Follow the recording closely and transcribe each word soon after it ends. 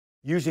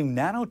Using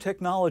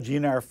nanotechnology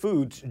in our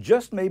foods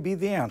just may be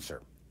the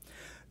answer.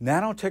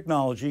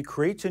 Nanotechnology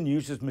creates and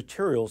uses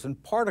materials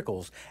and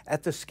particles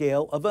at the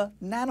scale of a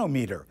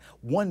nanometer,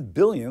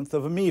 1/1000th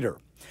of a meter.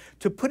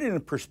 To put it in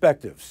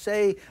perspective,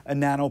 say a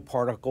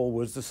nanoparticle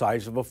was the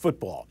size of a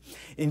football.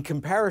 In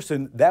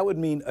comparison, that would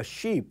mean a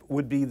sheep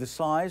would be the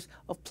size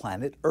of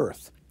planet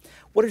Earth.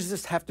 What does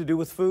this have to do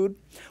with food?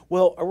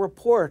 Well, a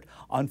report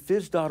on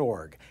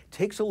phys.org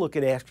takes a look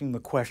at asking the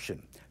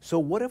question, so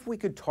what if we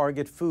could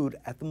target food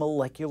at the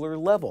molecular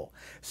level,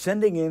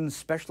 sending in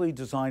specially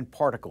designed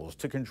particles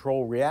to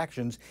control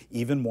reactions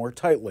even more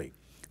tightly?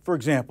 For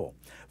example,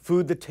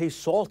 food that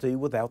tastes salty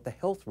without the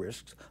health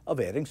risks of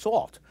adding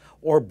salt,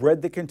 or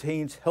bread that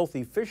contains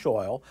healthy fish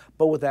oil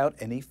but without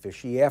any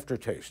fishy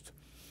aftertaste.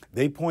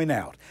 They point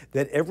out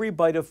that every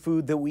bite of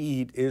food that we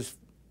eat is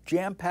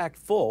jam-packed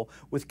full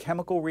with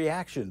chemical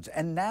reactions,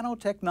 and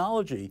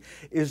nanotechnology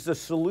is the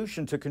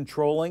solution to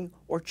controlling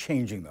or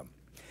changing them.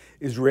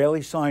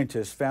 Israeli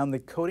scientists found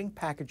that coating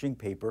packaging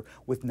paper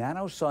with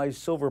nano-sized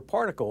silver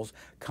particles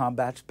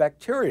combats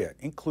bacteria,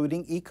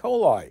 including E.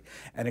 coli,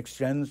 and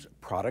extends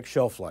product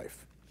shelf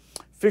life.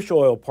 Fish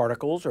oil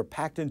particles are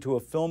packed into a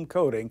film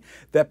coating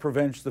that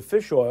prevents the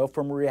fish oil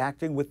from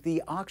reacting with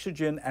the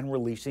oxygen and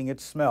releasing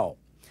its smell.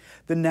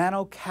 The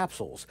nano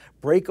capsules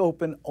break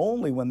open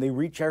only when they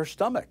reach our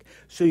stomach,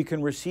 so you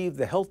can receive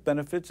the health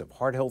benefits of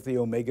heart-healthy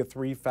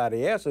omega-3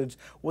 fatty acids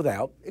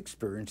without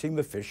experiencing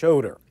the fish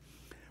odor.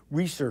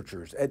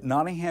 Researchers at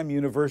Nottingham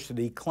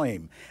University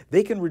claim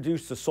they can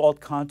reduce the salt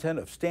content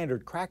of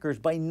standard crackers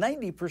by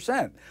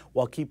 90%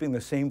 while keeping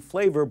the same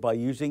flavor by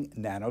using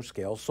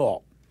nanoscale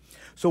salt.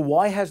 So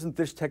why hasn't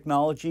this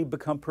technology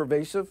become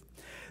pervasive?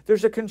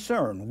 There's a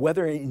concern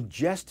whether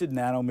ingested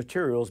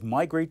nanomaterials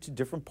migrate to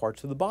different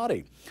parts of the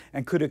body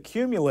and could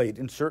accumulate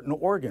in certain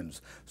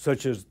organs,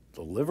 such as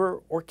the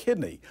liver or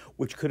kidney,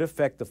 which could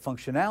affect the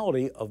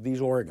functionality of these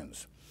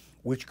organs,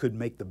 which could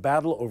make the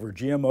battle over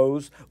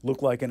GMOs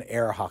look like an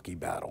air hockey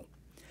battle.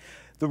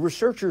 The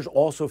researchers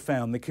also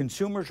found that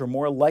consumers are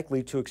more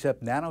likely to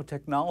accept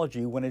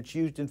nanotechnology when it's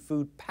used in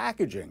food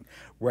packaging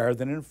rather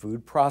than in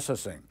food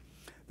processing.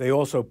 They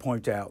also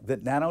point out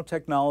that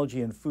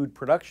nanotechnology in food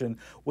production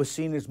was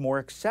seen as more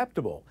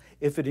acceptable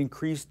if it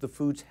increased the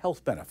food's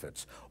health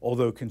benefits,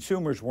 although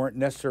consumers weren't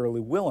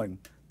necessarily willing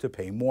to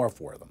pay more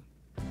for them.